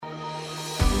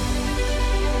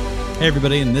Hey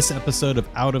everybody, in this episode of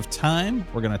Out of Time,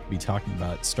 we're going to be talking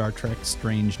about Star Trek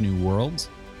Strange New Worlds.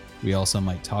 We also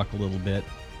might talk a little bit,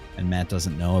 and Matt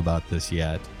doesn't know about this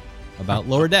yet, about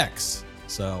Lower Decks.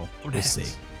 So we'll see.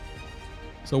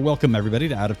 So welcome everybody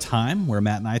to Out of Time, where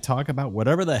Matt and I talk about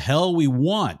whatever the hell we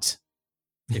want.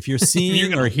 If you're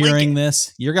seeing or hearing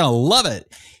this, you're going to love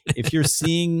it. If you're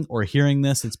seeing or hearing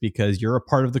this, it's because you're a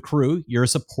part of the crew. You're a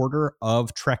supporter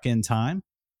of Trek in Time.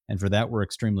 And for that, we're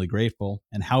extremely grateful.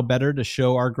 And how better to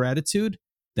show our gratitude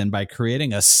than by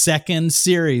creating a second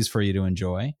series for you to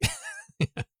enjoy.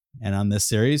 And on this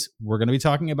series, we're going to be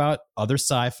talking about other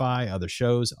sci-fi, other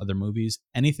shows, other movies,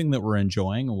 anything that we're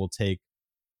enjoying. And we'll take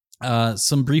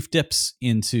some brief dips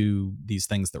into these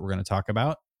things that we're going to talk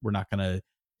about. We're not going to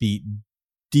be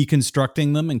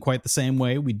deconstructing them in quite the same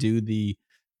way we do the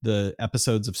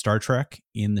episodes of Star Trek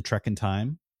in the Trek in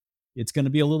Time. It's going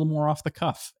to be a little more off the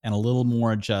cuff and a little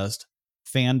more just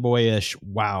fanboyish.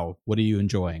 Wow, what are you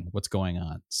enjoying? What's going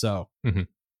on? So,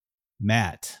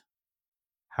 Matt,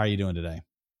 how are you doing today?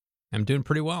 I'm doing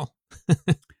pretty well. We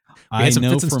had some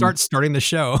fits and starts starting the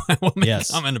show. I will make a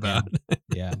comment about.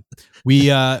 Yeah. We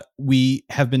have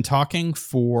been talking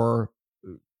for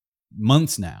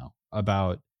months now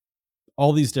about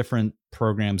all these different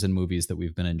programs and movies that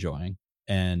we've been enjoying.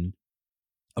 And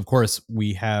of course,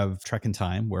 we have Trek in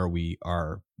Time, where we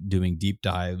are doing deep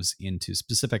dives into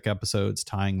specific episodes,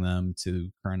 tying them to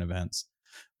current events.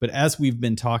 But as we've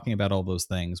been talking about all those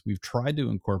things, we've tried to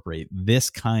incorporate this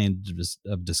kind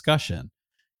of discussion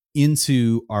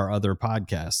into our other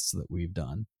podcasts that we've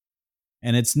done.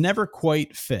 And it's never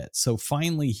quite fit. So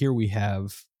finally, here we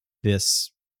have this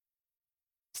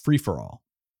free-for-all.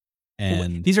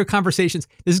 And these are conversations.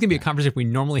 This is going to be a conversation we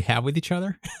normally have with each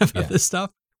other about this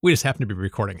stuff. We just happen to be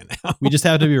recording it now. We just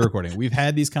have to be recording. We've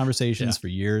had these conversations for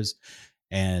years,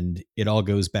 and it all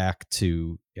goes back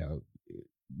to,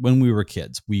 when we were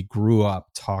kids. We grew up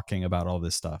talking about all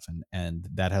this stuff, and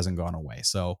that hasn't gone away.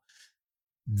 So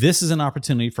this is an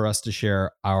opportunity for us to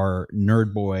share our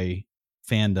nerd boy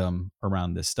fandom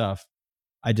around this stuff.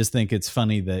 I just think it's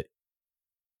funny that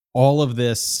all of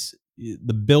this,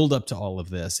 the build up to all of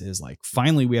this is like,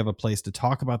 finally, we have a place to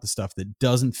talk about the stuff that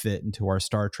doesn't fit into our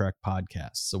Star Trek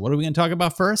podcast. So what are we going to talk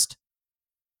about first?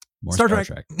 More Star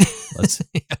Trek.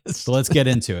 Let's get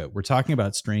into it. We're talking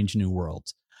about Strange New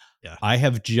Worlds. Yeah. I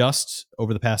have just,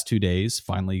 over the past 2 days,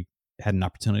 finally had an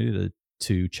opportunity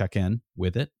to check in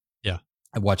with it. Yeah.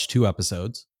 I watched 2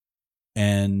 episodes,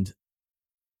 and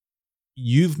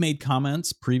you've made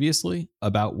comments previously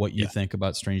about what you think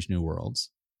about Strange New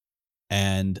Worlds.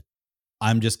 And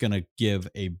I'm just going to give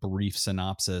a brief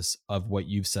synopsis of what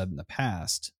you've said in the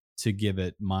past to give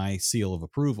it my seal of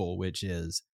approval, which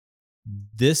is,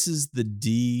 this is the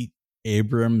D.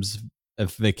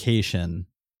 Abrams-ification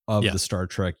of the Star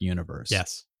Trek universe.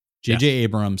 Yes. J.J.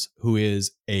 Abrams, who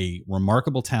is a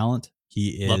remarkable talent.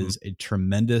 He is a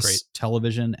tremendous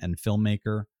television and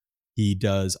filmmaker. He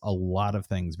does a lot of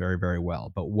things very, very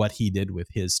well. But what he did with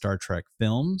his Star Trek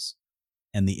films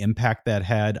and the impact that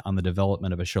had on the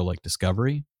development of a show like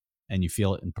Discovery, and you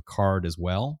feel it in Picard as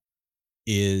well,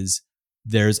 is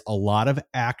there's a lot of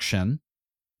action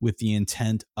with the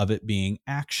intent of it being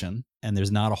action. And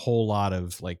there's not a whole lot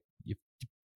of, like, you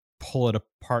pull it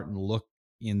apart and look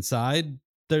inside,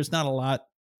 there's not a lot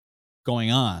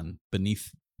going on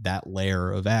beneath that layer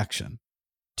of action.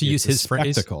 To use his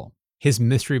phrase, his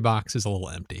mystery box is a little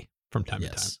empty from time to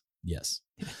time. Yes.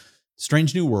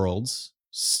 Strange New Worlds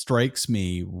strikes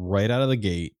me right out of the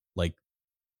gate like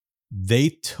they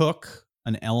took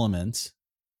an element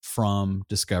from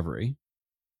Discovery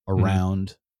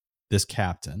around this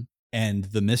captain, and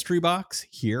the mystery box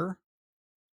here,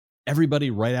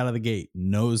 everybody right out of the gate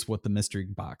knows what the mystery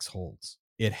box holds.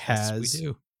 It has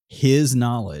his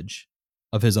knowledge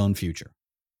of his own future.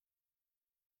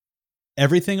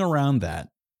 Everything around that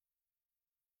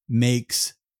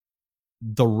makes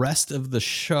the rest of the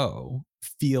show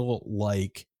feel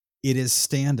like it is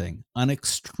standing on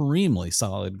extremely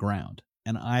solid ground.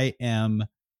 And I am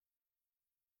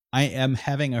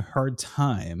having a hard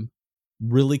time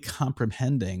really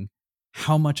comprehending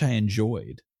how much I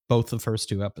enjoyed both the first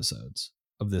 2 episodes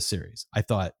of this series. I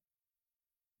thought,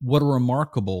 what a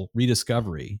remarkable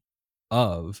rediscovery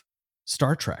of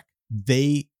Star Trek.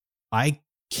 I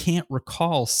can't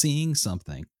recall seeing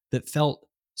something that felt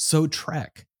so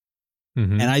Trek.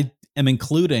 And I am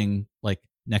including like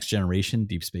Next Generation,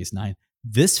 Deep Space Nine.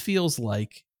 This feels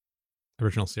like the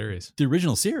original series.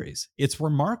 It's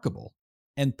remarkable.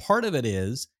 And part of it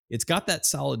is it's got that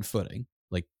solid footing.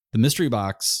 Like the mystery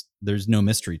box, there's no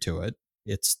mystery to it.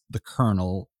 It's the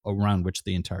kernel around which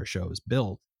the entire show is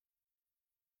built.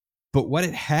 But what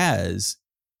it has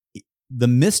the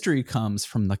mystery comes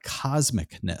from the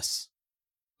cosmicness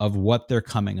of what they're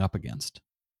coming up against.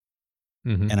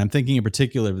 Mm-hmm. And I'm thinking in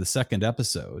particular of the second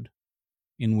episode,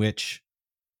 in which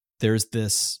there's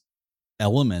this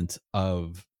element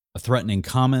of a threatening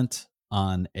comment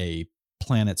on a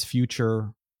planet's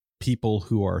future, people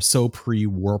who are so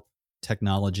pre-warp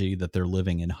technology that they're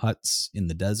living in huts in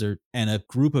the desert, and a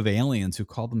group of aliens who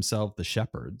call themselves the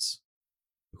Shepherds,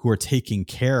 who are taking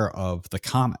care of the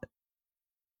comet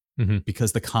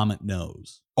because the comet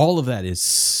knows. All of that is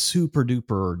super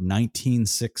duper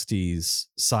 1960s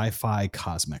sci-fi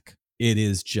cosmic. It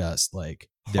is just like,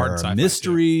 there are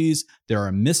mysteries. Too. There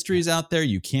are mysteries out there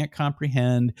you can't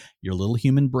comprehend. Your little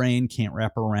human brain can't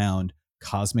wrap around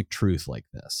cosmic truth like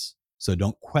this. So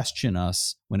don't question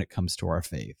us when it comes to our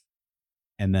faith.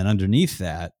 And then underneath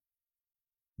that,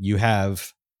 you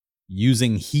have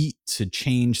using heat to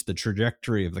change the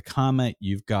trajectory of the comet.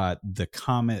 You've got the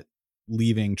comet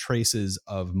leaving traces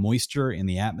of moisture in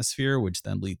the atmosphere, which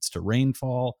then leads to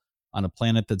rainfall on a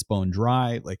planet that's bone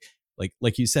dry.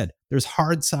 Like you said, there's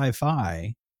hard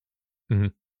sci-fi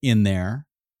in there,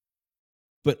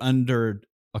 but under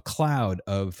a cloud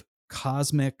of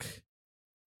cosmic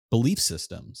belief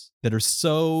systems that are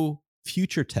so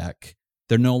future tech,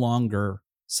 they're no longer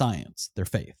science, they're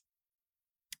faith.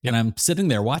 Yep. And I'm sitting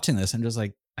there watching this and just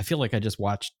like, I feel like I just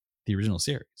watched the original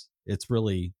series. It's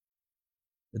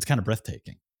kind of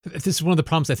breathtaking. This is one of the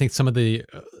problems I think some of the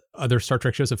other Star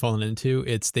Trek shows have fallen into.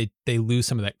 It's they lose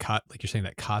some of that, like you're saying,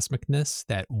 that cosmicness,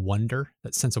 that wonder,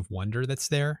 that sense of wonder that's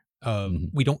there.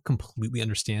 We don't completely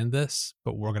understand this,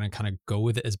 but we're going to kind of go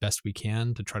with it as best we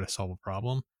can to try to solve a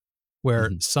problem.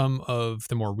 Where some of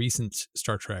the more recent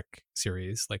Star Trek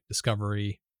series, like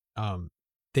Discovery,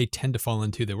 they tend to fall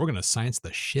into that we're going to science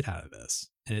the shit out of this.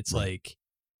 And it's like,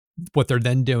 what they're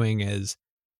then doing is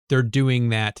they're doing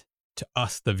that to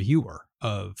us, the viewer,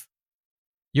 of,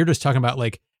 you're just talking about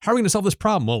like, how are we going to solve this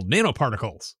problem? Well,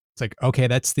 nanoparticles. It's like, okay,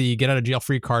 that's the get out of jail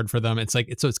free card for them. It's like,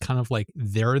 it's kind of like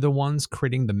they're the ones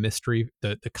creating the mystery,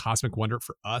 the cosmic wonder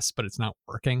for us, but it's not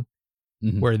working.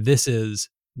 Where this is,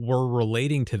 we're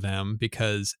relating to them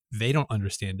because they don't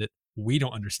understand it. We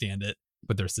don't understand it.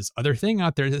 But there's this other thing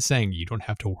out there that's saying you don't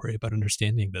have to worry about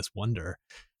understanding this wonder.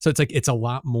 So it's like, it's a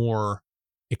lot more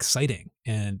exciting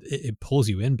and it pulls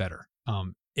you in better.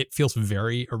 It feels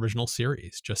very original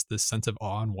series, just this sense of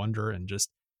awe and wonder, and just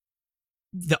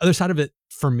the other side of it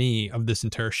for me, of this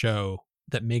entire show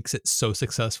that makes it so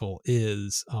successful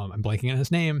is, I'm blanking on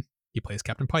his name. He plays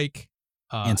Captain Pike.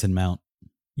 Anson Mount.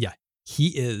 Yeah. He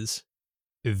is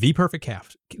the perfect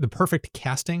the perfect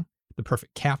casting, the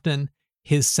perfect captain.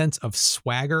 His sense of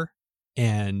swagger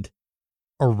and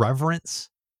irreverence.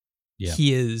 Yeah.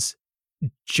 He is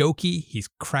jokey. He's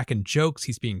cracking jokes.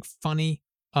 He's being funny.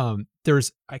 I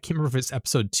can't remember if it's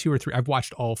episode 2 or 3. I've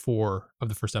watched all 4 of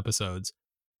the first episodes.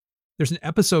 There's an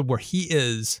episode where he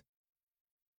is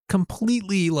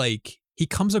completely like, he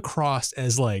comes across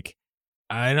as like,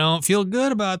 I don't feel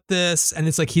good about this. And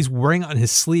it's like, he's wearing on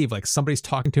his sleeve, like somebody's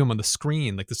talking to him on the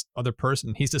screen, like this other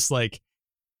person. He's just like,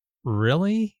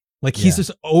 really? Like, he's just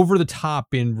over the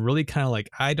top, being really kind of like,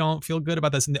 I don't feel good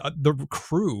about this. And the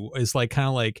crew is like, kind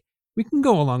of like, we can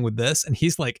go along with this. And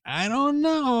he's like, I don't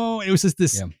know. It was just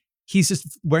this, he's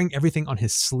just wearing everything on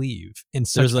his sleeve in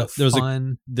such there's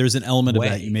an element of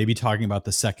that. You may be talking about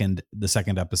the second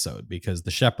episode, because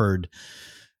the Shepherd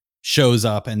shows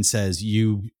up and says,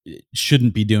 you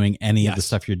shouldn't be doing any of the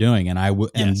stuff you're doing. And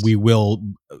it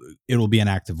will be an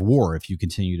act of war if you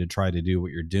continue to try to do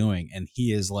what you're doing. And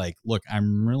he is like, look,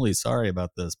 I'm really sorry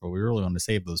about this, but we really want to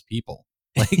save those people.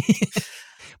 Like,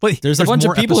 but there's a bunch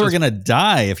of people who are going to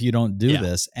die if you don't do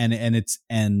this.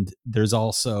 And there's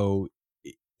also,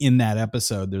 in that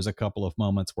episode, there's a couple of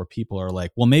moments where people are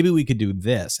like, well, maybe we could do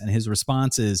this. And his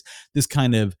response is this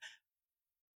kind of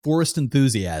forced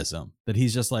enthusiasm that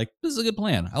he's just like, this is a good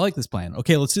plan. I like this plan.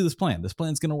 Okay, let's do this plan. This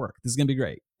plan's going to work. This is going to be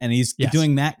great. And he's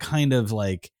doing that kind of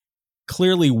like,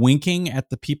 clearly winking at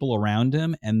the people around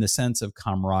him, and the sense of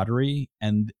camaraderie.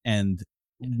 And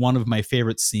one of my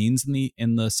favorite scenes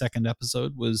in the second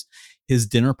episode was his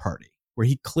dinner party, where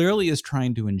he clearly is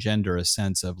trying to engender a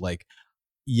sense of like,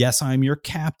 yes, I'm your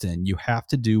captain. You have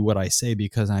to do what I say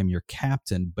because I'm your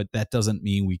captain, but that doesn't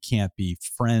mean we can't be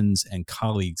friends and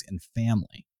colleagues and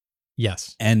family.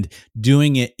 Yes. And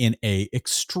doing it in a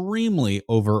extremely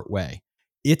overt way.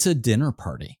 It's a dinner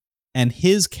party. And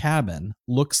his cabin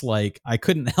looks like, I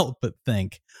couldn't help but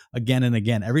think again and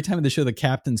again, every time they show the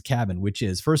captain's cabin, which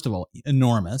is, first of all,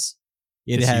 enormous.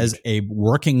 It has a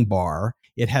working bar.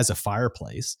 It has a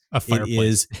fireplace. A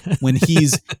fireplace. It is when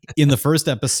he's in the first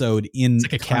episode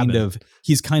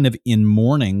he's kind of in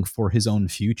mourning for his own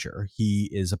future. He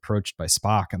is approached by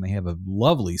Spock, and they have a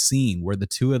lovely scene where the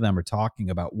two of them are talking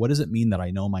about, what does it mean that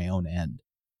I know my own end?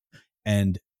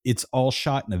 And it's all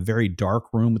shot in a very dark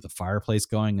room with the fireplace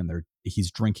going, and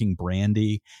he's drinking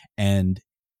brandy. And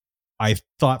I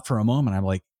thought for a moment, I'm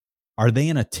like, are they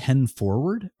in a 10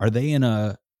 forward? Are they in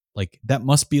a, like, that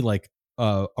must be like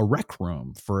a rec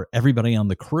room for everybody on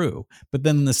the crew. But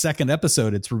then in the second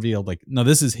episode, it's revealed like, no,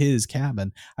 this is his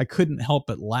cabin. I couldn't help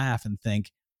but laugh and think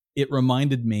it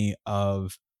reminded me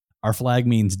of Our Flag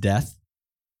Means Death.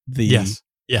 Yes.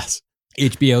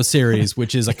 HBO series,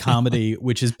 which is a comedy,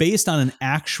 which is based on an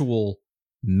actual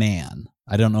man.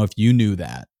 I don't know if you knew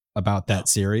that about that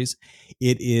series.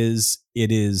 It is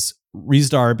Rhys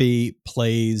Darby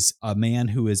plays a man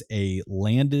who is a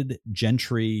landed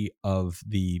gentry of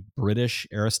the British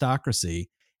aristocracy,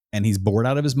 and he's bored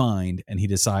out of his mind, and he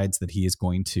decides that he is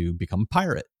going to become a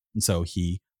pirate. And so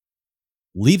he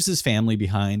leaves his family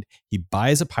behind. He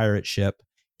buys a pirate ship.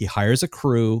 He hires a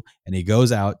crew, and he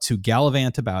goes out to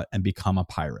gallivant about and become a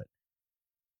pirate.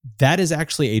 That is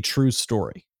actually a true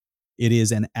story. It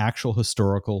is an actual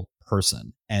historical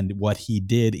person. And what he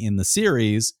did in the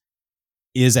series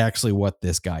is actually what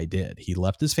this guy did. He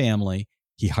left his family.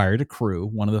 He hired a crew.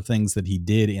 One of the things that he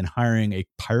did in hiring a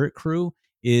pirate crew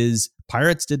is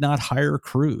pirates did not hire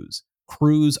crews.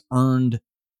 Crews earned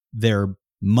their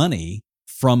money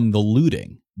from the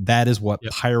looting. That is what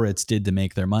pirates did to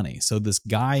make their money. So this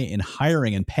guy, in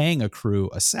hiring and paying a crew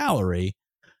a salary,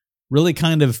 really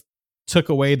kind of took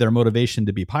away their motivation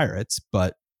to be pirates.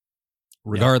 But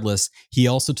regardless, he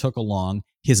also took along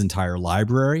his entire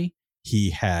library.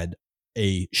 He had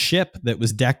a ship that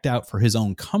was decked out for his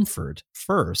own comfort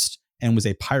first and was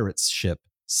a pirate's ship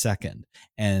second.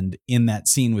 And in that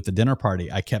scene with the dinner party,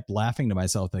 I kept laughing to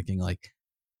myself, thinking, like,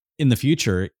 in the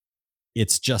future,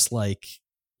 it's just like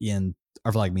in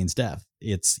Our Flag Means Death.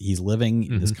 He's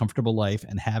living this comfortable life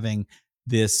and having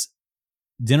this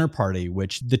dinner party,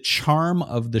 which the charm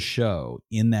of the show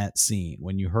in that scene,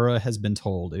 when Uhura has been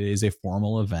told it is a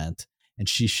formal event, and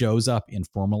she shows up in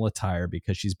formal attire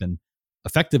because she's been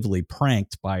effectively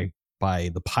pranked by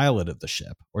the pilot of the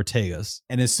ship, Ortegas.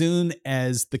 And as soon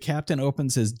as the captain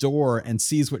opens his door and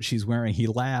sees what she's wearing, he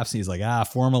laughs and he's like,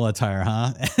 formal attire,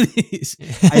 huh?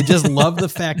 And I just love the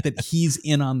fact that he's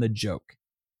in on the joke.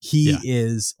 He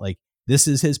is like, this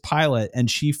is his pilot,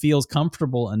 and she feels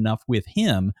comfortable enough with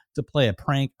him to play a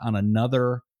prank on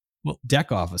another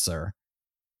deck officer.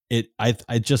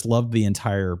 I just love the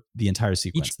entire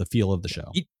sequence, the feel of the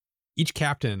show. Each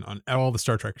captain on all the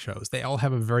Star Trek shows, they all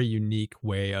have a very unique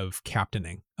way of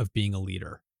captaining, of being a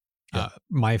leader. Yeah.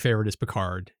 My favorite is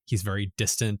Picard. He's very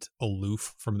distant,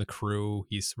 aloof from the crew.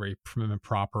 He's very prim and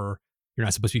proper. You're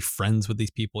not supposed to be friends with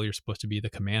these people. You're supposed to be the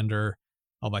commander,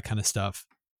 all that kind of stuff.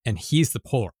 And he's the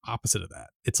polar opposite of that.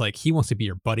 It's like he wants to be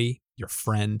your buddy, your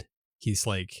friend. He's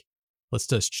like, let's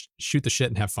just shoot the shit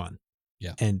and have fun.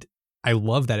 Yeah. And I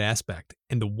love that aspect.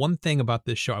 And the one thing about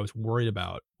this show I was worried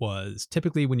about was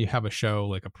typically when you have a show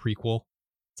like a prequel,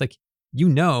 it's like,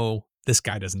 this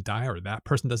guy doesn't die or that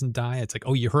person doesn't die. It's like,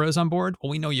 oh, Uhura's on board. Well,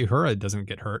 we know Uhura doesn't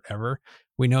get hurt ever.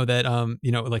 We know that,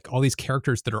 like all these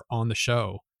characters that are on the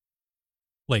show,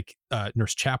 like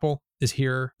Nurse Chapel is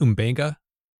here. M'Benga.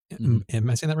 Am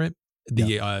I saying that right?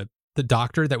 The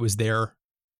doctor that was there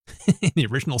in the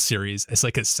original series as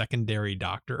like a secondary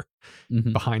doctor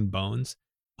behind Bones.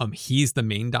 He's the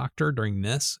main doctor during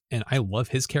this, and I love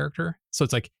his character. So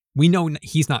it's like, we know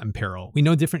he's not in peril. We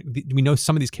know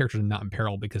some of these characters are not in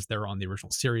peril because they're on the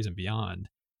original series and beyond.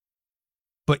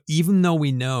 But even though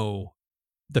we know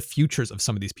the futures of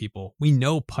some of these people, we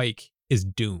know Pike is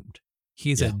doomed.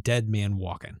 He's a dead man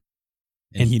walking.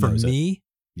 And he knows it.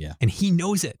 And he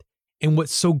knows it. And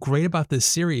what's so great about this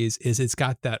series is it's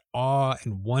got that awe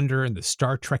and wonder and the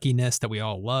Star Trekkiness that we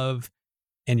all love.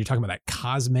 And you're talking about that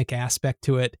cosmic aspect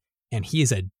to it. And he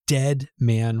is a dead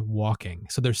man walking.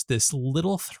 So there's this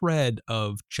little thread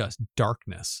of just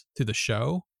darkness to the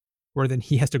show where then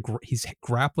he has to, he's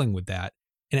grappling with that.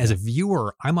 And as a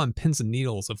viewer, I'm on pins and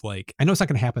needles of like, I know it's not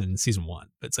going to happen in season 1,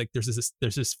 but it's like, there's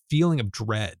this feeling of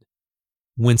dread.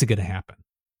 When's it going to happen?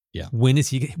 Yeah. When is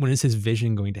his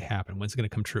vision going to happen? When's it going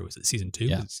to come true? Is it season 2?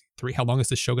 Yeah. Is it 3? How long is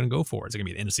this show going to go for? Is it going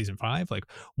to be the end of season 5? Like,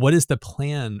 what is the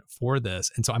plan for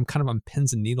this? And so I'm kind of on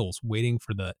pins and needles waiting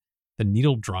for the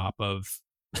needle drop of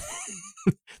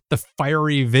the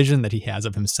fiery vision that he has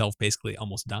of himself basically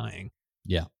almost dying.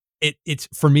 Yeah. It's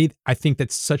for me, I think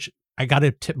that's I got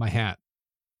to tip my hat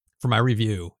for my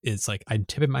review. It's like, I'm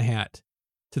tipping my hat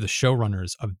to the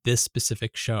showrunners of this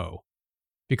specific show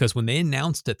because when they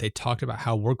announced it, they talked about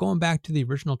how we're going back to the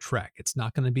original Trek. It's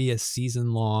not going to be a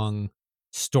season-long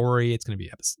story. It's going to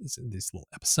be these little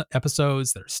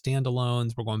episodes that are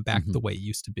standalones. We're going back to the way it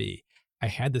used to be. I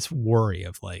had this worry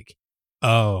of like,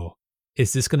 oh,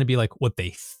 is this going to be like what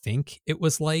they think it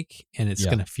was like? And it's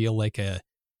going to feel like a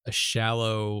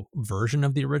shallow version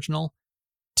of the original.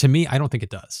 To me, I don't think it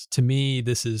does. To me,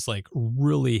 this is like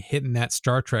really hitting that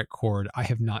Star Trek chord I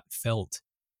have not felt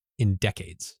in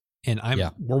decades. And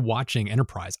we're watching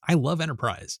Enterprise. I love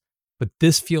Enterprise, but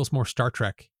this feels more Star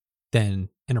Trek than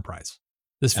Enterprise.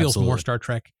 This feels more Star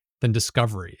Trek than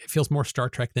Discovery. It feels more Star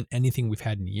Trek than anything we've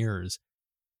had in years.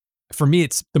 For me,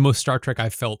 it's the most Star Trek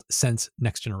I've felt since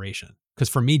Next Generation. Because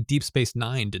for me, Deep Space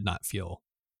Nine did not feel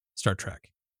Star Trek.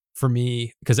 For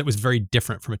me, because it was very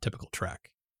different from a typical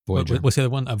Trek. Voyager. What's the other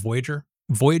one? Voyager.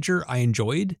 Voyager I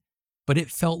enjoyed, but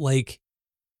it felt like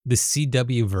the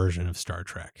CW version of Star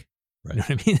Trek. Right. You know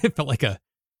what I mean? It felt like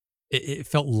it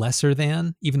felt lesser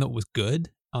than, even though it was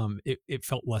good. It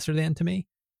felt lesser than to me.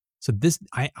 So this,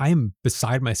 I am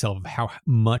beside myself of how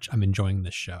much I'm enjoying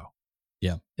this show.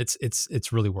 Yeah.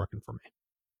 It's really working for me.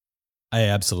 I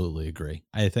absolutely agree.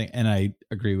 I think, and I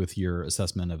agree with your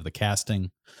assessment of the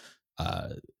casting.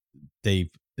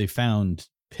 They found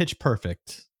pitch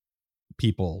perfect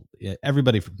people,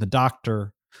 everybody from the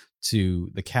Doctor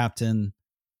to the Captain,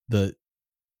 the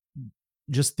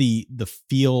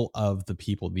feel of the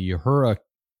people, the Uhura,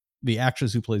 the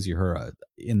actress who plays Uhura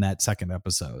in that second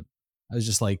episode. I was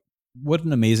just like, what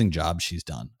an amazing job she's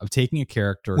done of taking a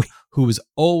character who was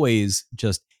always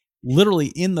just literally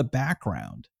in the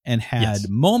background and had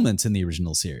moments in the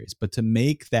original series, but to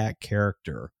make that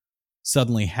character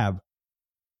suddenly have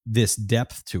this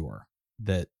depth to her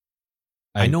that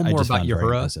I know more about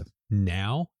Uhura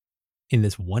now in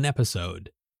this one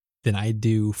episode than I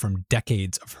do from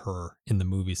decades of her in the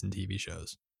movies and TV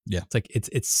shows. Yeah. It's like,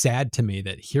 it's sad to me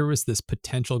that here was this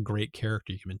potential great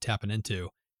character you can be tapping into.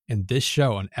 And this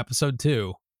show on episode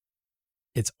 2,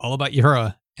 it's all about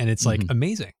Uhura, and it's like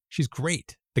amazing. She's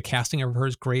great. The casting of her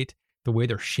is great. The way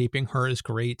they're shaping her is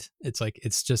great. It's like,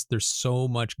 it's just, there's so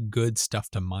much good stuff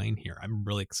to mine here. I'm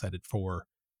really excited for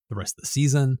the rest of the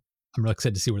season. I'm really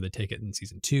excited to see where they take it in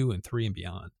season 2 and 3 and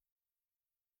beyond.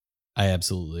 I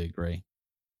absolutely agree.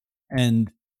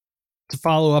 And to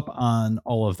follow up on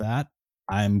all of that,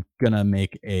 I'm going to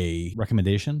make a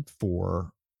recommendation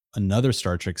for another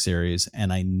Star Trek series.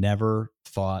 And I never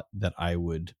thought that I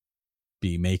would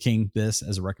be making this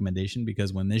as a recommendation,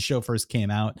 because when this show first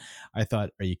came out, I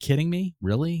thought, are you kidding me?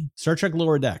 Really? Star Trek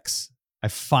Lower Decks. I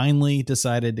finally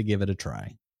decided to give it a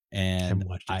try. And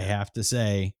I have to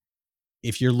say,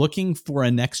 if you're looking for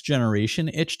a Next Generation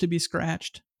itch to be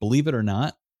scratched, believe it or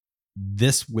not,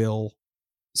 this will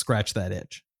scratch that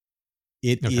itch.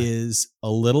 It is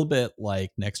a little bit like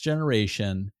Next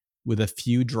Generation with a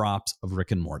few drops of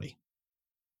Rick and Morty.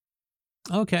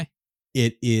 Okay.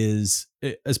 It is,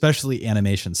 especially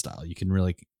animation style. You can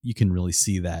really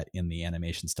see that in the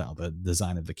animation style, the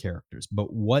design of the characters.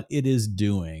 But what it is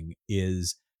doing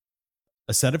is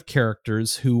a set of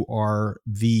characters who are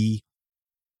the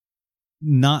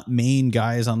not main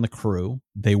guys on the crew.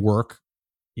 They work,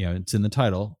 it's in the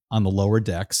title, on the lower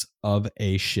decks of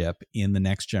a ship in the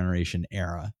Next Generation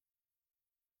era.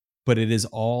 But it is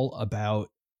all about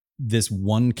this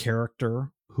one character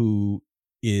who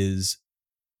is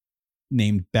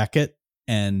named Beckett,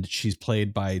 and she's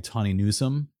played by Tawny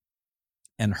Newsome.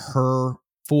 And her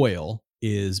foil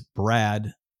is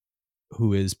Brad,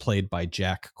 who is played by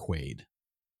Jack Quaid.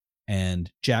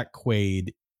 And Jack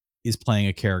Quaid is playing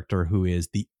a character who is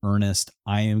the earnest,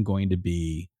 I am going to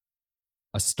be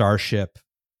a starship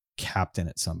captain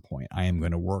at some point. I am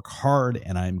going to work hard,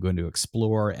 and I'm going to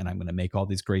explore, and I'm going to make all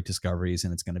these great discoveries,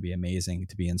 and it's going to be amazing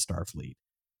to be in Starfleet.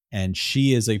 And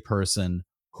she is a person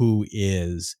who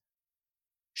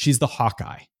she's the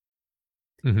Hawkeye.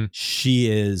 Mm-hmm. She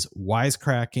is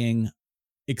wisecracking,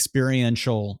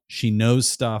 experiential. She knows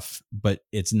stuff, but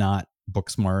it's not book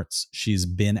smarts. She's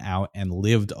been out and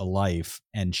lived a life,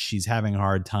 and she's having a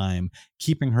hard time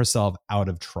keeping herself out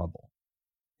of trouble.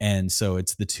 And so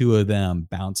it's the two of them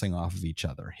bouncing off of each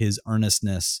other. His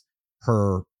earnestness,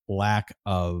 her lack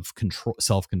of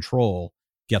self-control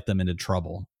get them into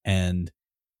trouble. And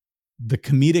the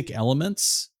comedic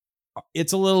elements,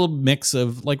 it's a little mix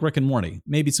of like Rick and Morty,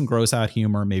 maybe some gross out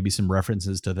humor, maybe some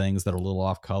references to things that are a little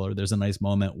off color. There's a nice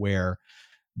moment where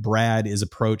Brad is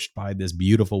approached by this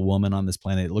beautiful woman on this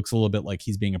planet. It looks a little bit like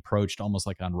he's being approached almost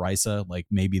like on Risa, like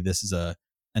maybe this is an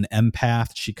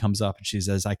empath. She comes up and she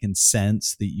says, I can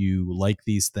sense that you like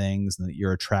these things and that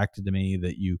you're attracted to me,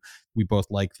 that we both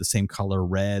like the same color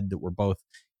red, that we're both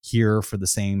here for the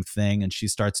same thing. And she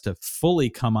starts to fully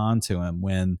come on to him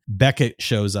when Beckett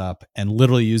shows up and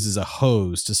literally uses a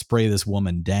hose to spray this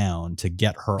woman down to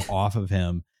get her off of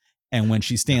him. And when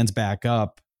she stands back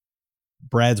up,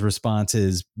 Brad's response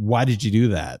is, why did you do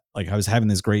that? Like, I was having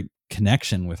this great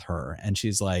connection with her. And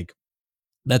she's like,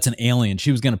 that's an alien.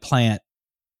 She was going to plant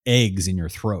eggs in your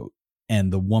throat.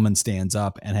 And the woman stands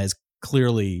up and has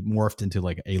clearly morphed into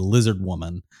like a lizard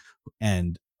woman.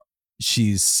 And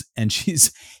she's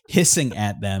hissing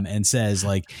at them and says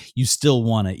like, you still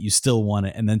want it. You still want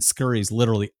it. And then scurries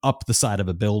literally up the side of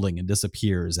a building and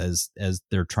disappears as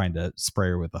they're trying to spray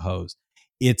her with the hose.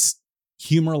 It's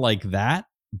humor like that,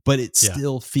 but it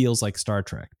still feels like Star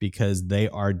Trek because they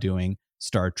are doing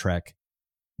Star Trek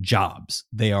jobs.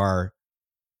 They are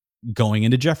going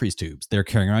into Jeffries tubes. They're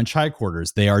carrying around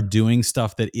tricorders. They are doing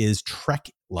stuff that is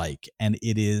Trek-like, and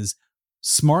it is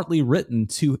smartly written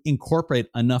to incorporate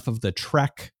enough of the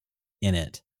Trek in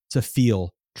it to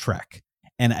feel Trek.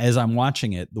 And as I'm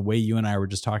watching it, the way you and I were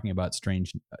just talking about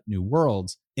Strange New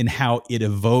Worlds and how it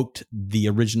evoked the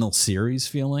original series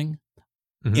feeling,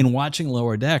 in watching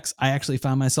Lower Decks, I actually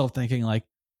found myself thinking like,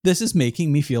 this is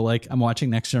making me feel like I'm watching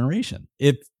Next Generation.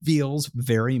 It feels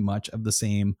very much of the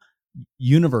same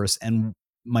universe. And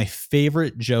my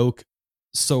favorite joke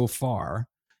so far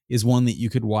is one that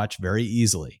you could watch very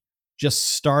easily. Just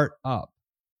start up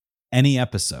any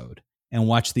episode and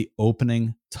watch the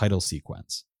opening title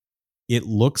sequence. It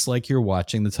looks like you're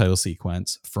watching the title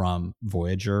sequence from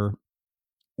Voyager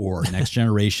or Next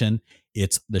Generation.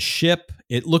 It's the ship.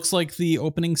 It looks like the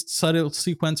opening title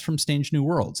sequence from Strange New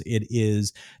Worlds. It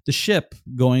is the ship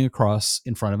going across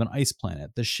in front of an ice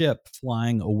planet, the ship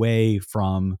flying away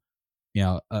from, you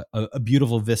know, a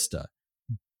beautiful vista.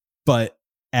 But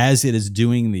as it is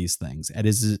doing these things,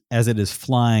 as it is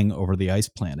flying over the ice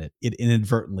planet, it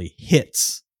inadvertently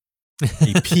hits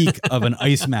a peak of an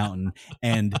ice mountain,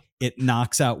 and it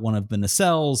knocks out one of the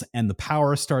nacelles, and the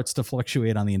power starts to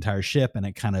fluctuate on the entire ship, and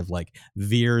it kind of like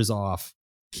veers off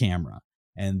camera.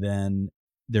 And then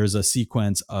there's a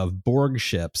sequence of Borg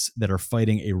ships that are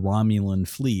fighting a Romulan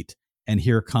fleet, and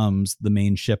here comes the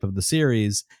main ship of the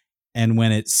series. And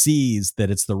when it sees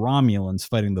that it's the Romulans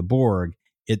fighting the Borg,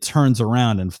 it turns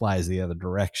around and flies the other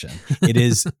direction. It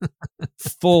is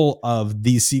full of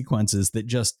these sequences that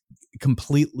just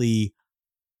completely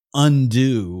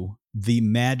undo the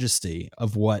majesty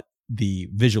of what the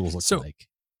visuals look like.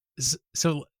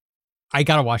 So I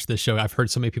got to watch this show. I've heard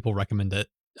so many people recommend it.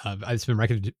 It's been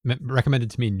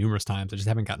recommended to me numerous times. I just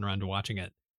haven't gotten around to watching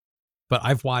it. But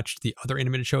I've watched the other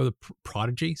animated show, the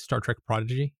Prodigy, Star Trek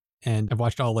Prodigy, and I've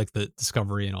watched all like the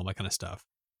Discovery and all that kind of stuff.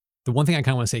 The one thing I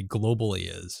kind of want to say globally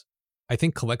is I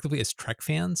think collectively as Trek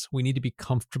fans, we need to be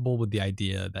comfortable with the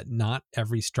idea that not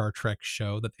every Star Trek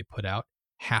show that they put out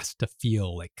has to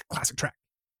feel like classic Trek.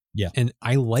 Yeah. And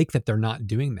I like that they're not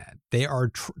doing that. They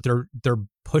are they're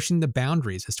pushing the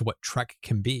boundaries as to what Trek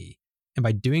can be. And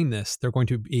by doing this, they're going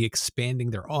to be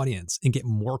expanding their audience and get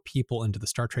more people into the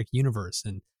Star Trek universe.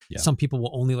 And some people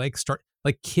will only like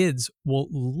kids will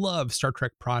love Star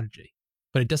Trek Prodigy,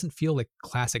 but it doesn't feel like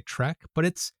classic Trek, but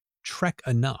it's Trek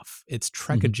enough. It's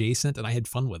Trek adjacent, and I had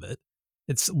fun with it.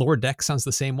 It's Lower Decks sounds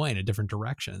the same way in a different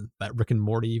direction. That Rick and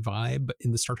Morty vibe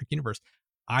in the Star Trek universe.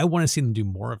 I want to see them do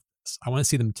more of this. I want to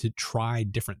see them to try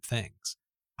different things.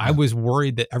 I was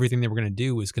worried that everything they were going to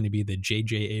do was going to be the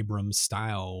J.J. Abrams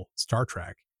style Star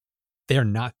Trek. They're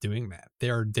not doing that.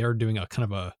 They're doing a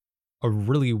kind of a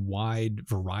really wide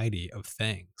variety of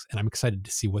things, and I'm excited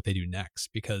to see what they do next.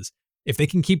 Because if they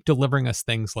can keep delivering us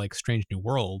things like Strange New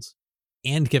Worlds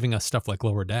and giving us stuff like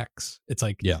Lower Decks, it's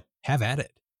like, have at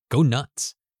it. Go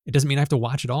nuts. It doesn't mean I have to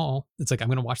watch it all. It's like, I'm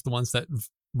going to watch the ones that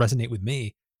resonate with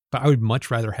me, but I would much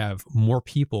rather have more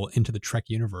people into the Trek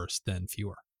universe than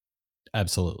fewer.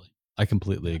 Absolutely. I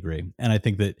completely agree. And I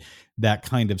think that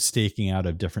kind of staking out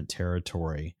of different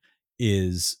territory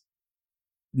is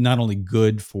not only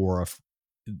good for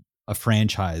a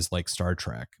franchise like Star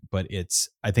Trek, but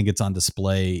I think it's on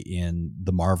display in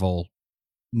the Marvel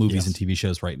movies and TV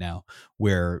shows right now,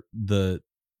 where the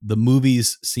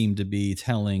movies seem to be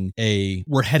telling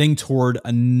we're heading toward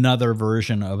another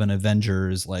version of an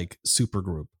Avengers like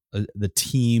supergroup, the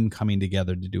team coming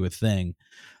together to do a thing.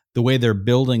 The way they're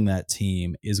building that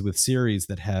team is with series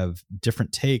that have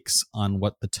different takes on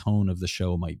what the tone of the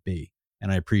show might be. And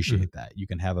I appreciate that. You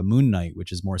can have a Moon Knight,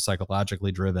 which is more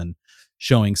psychologically driven,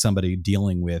 showing somebody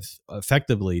dealing with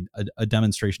effectively a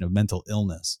demonstration of mental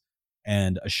illness,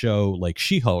 and a show like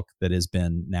She-Hulk that has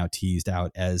been now teased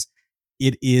out as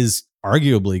it is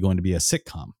arguably going to be a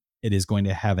sitcom. It is going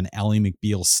to have an Ally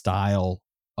McBeal style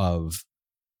of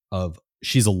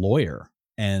she's a lawyer,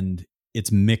 and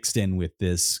it's mixed in with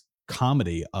this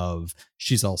comedy of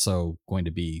she's also going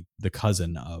to be the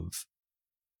cousin of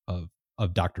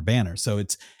Dr. Banner. So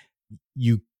it's,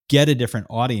 you get a different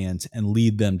audience and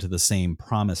lead them to the same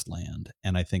promised land.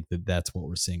 And I think that that's what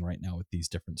we're seeing right now with these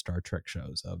different Star Trek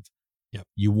shows of,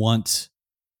 you want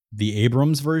the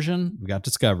Abrams version, we've got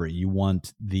Discovery. You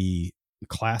want the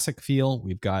classic feel,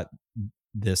 we've got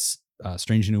this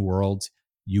Strange New Worlds.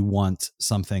 You want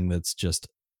something that's just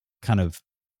kind of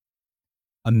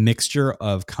a mixture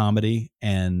of comedy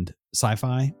and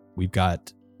sci-fi. We've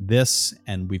got this,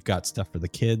 and we've got stuff for the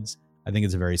kids. I think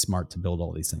it's very smart to build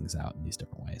all these things out in these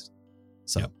different ways.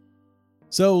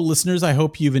 So listeners, I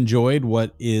hope you've enjoyed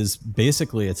what is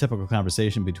basically a typical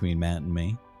conversation between Matt and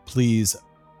me. Please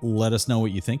let us know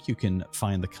what you think. You can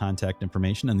find the contact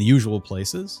information in the usual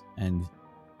places, and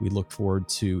we look forward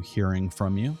to hearing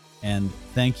from you. And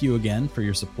thank you again for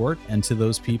your support. And to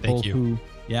those people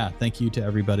thank you to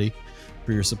everybody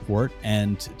for your support.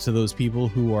 And to those people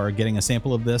who are getting a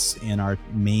sample of this in our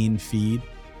main feed,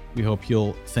 we hope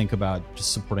you'll think about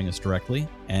just supporting us directly,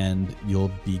 and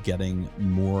you'll be getting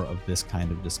more of this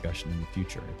kind of discussion in the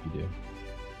future if you do.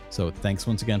 So thanks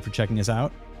once again for checking us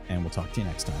out, and we'll talk to you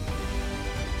next time.